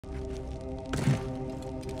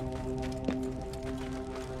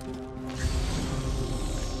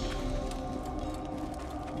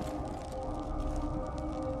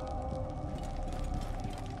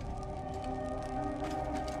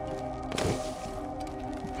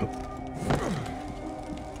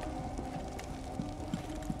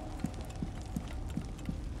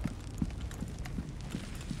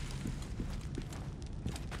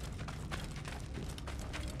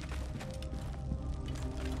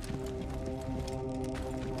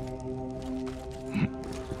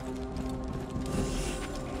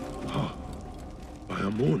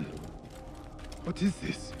moon. What is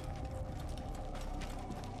this?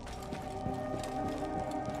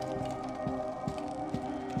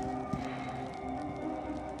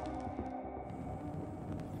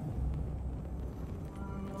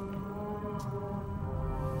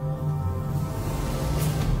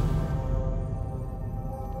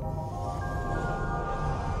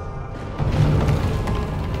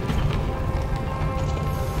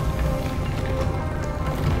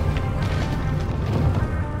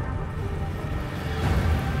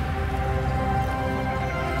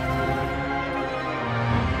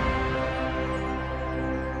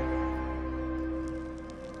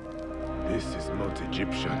 This is not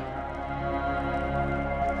Egyptian.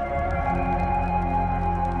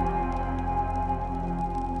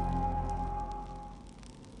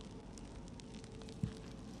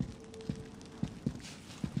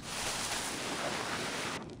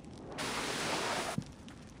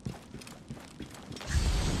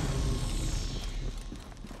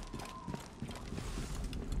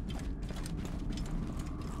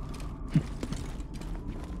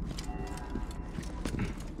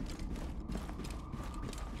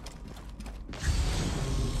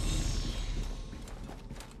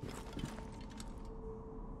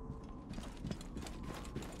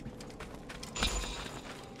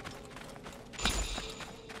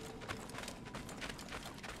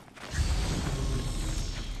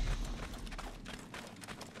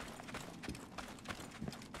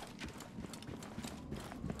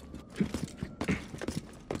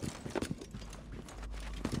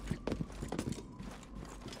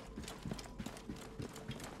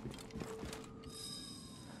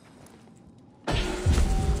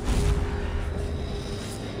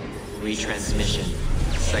 Retransmission,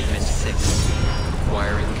 Segment 6,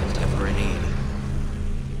 acquiring contemporaneity.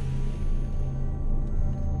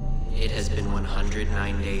 It has been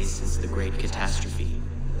 109 days since the Great Catastrophe.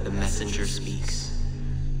 The messenger speaks.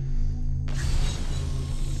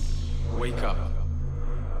 Wake up.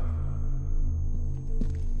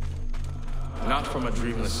 Not from a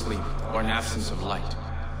dreamless sleep or an absence of light,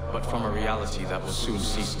 but from a reality that will soon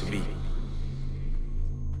cease to be.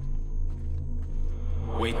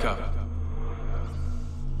 Wake up.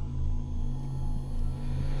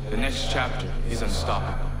 The next chapter is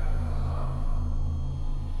unstoppable.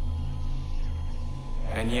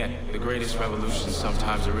 And yet, the greatest revolutions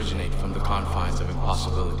sometimes originate from the confines of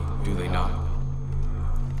impossibility, do they not?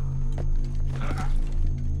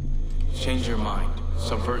 Change your mind,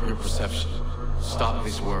 subvert your perception, stop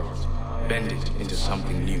this world, bend it into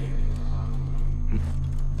something new.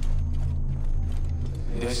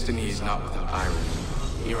 Destiny is not without irony.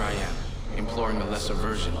 Here I am, imploring a lesser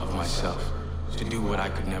version of myself, to do what I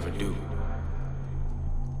could never do.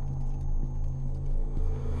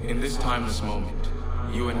 In this timeless moment,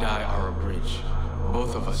 you and I are a bridge,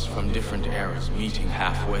 both of us from different eras meeting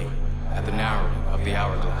halfway at the narrowing of the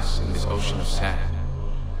hourglass in this ocean of sand.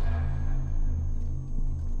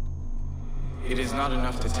 It is not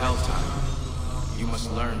enough to tell time. You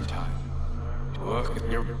must learn time. To work with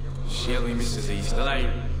your surely misses East light,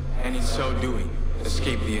 and in so doing,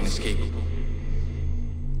 escape the inescapable.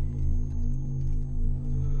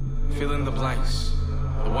 Fill in the blanks,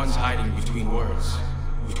 the ones hiding between words,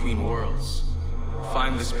 between worlds.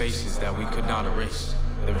 Find the spaces that we could not erase,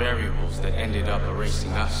 the variables that ended up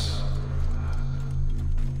erasing us.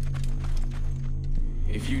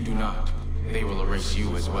 If you do not, they will erase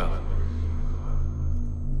you as well.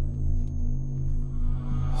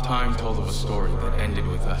 Time told of a story that ended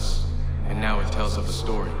with us, and now it tells of a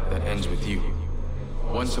story that ends with you.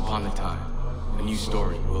 Once upon a time, a new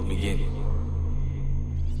story will begin.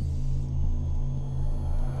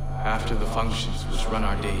 After the functions which run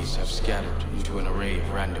our days have scattered into an array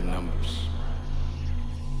of random numbers,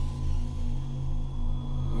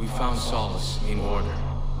 we found solace in order.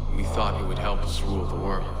 We thought it would help us rule the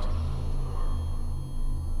world.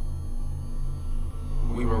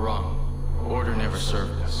 We were wrong. Order never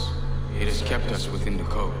served us. It has kept us within the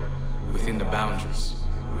code, within the boundaries.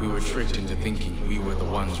 We were tricked into thinking we were the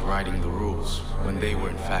ones writing the rules, when they were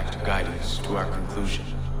in fact guiding us to our conclusion.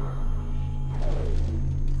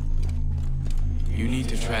 You need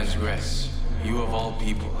to transgress. You of all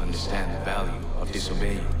people understand the value of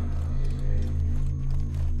disobeying.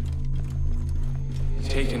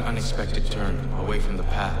 Take an unexpected turn away from the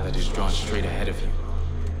path that is drawn straight ahead of you.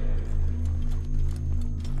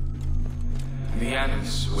 The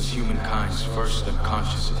Animus was humankind's first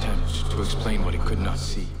unconscious attempt to explain what it could not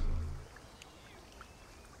see.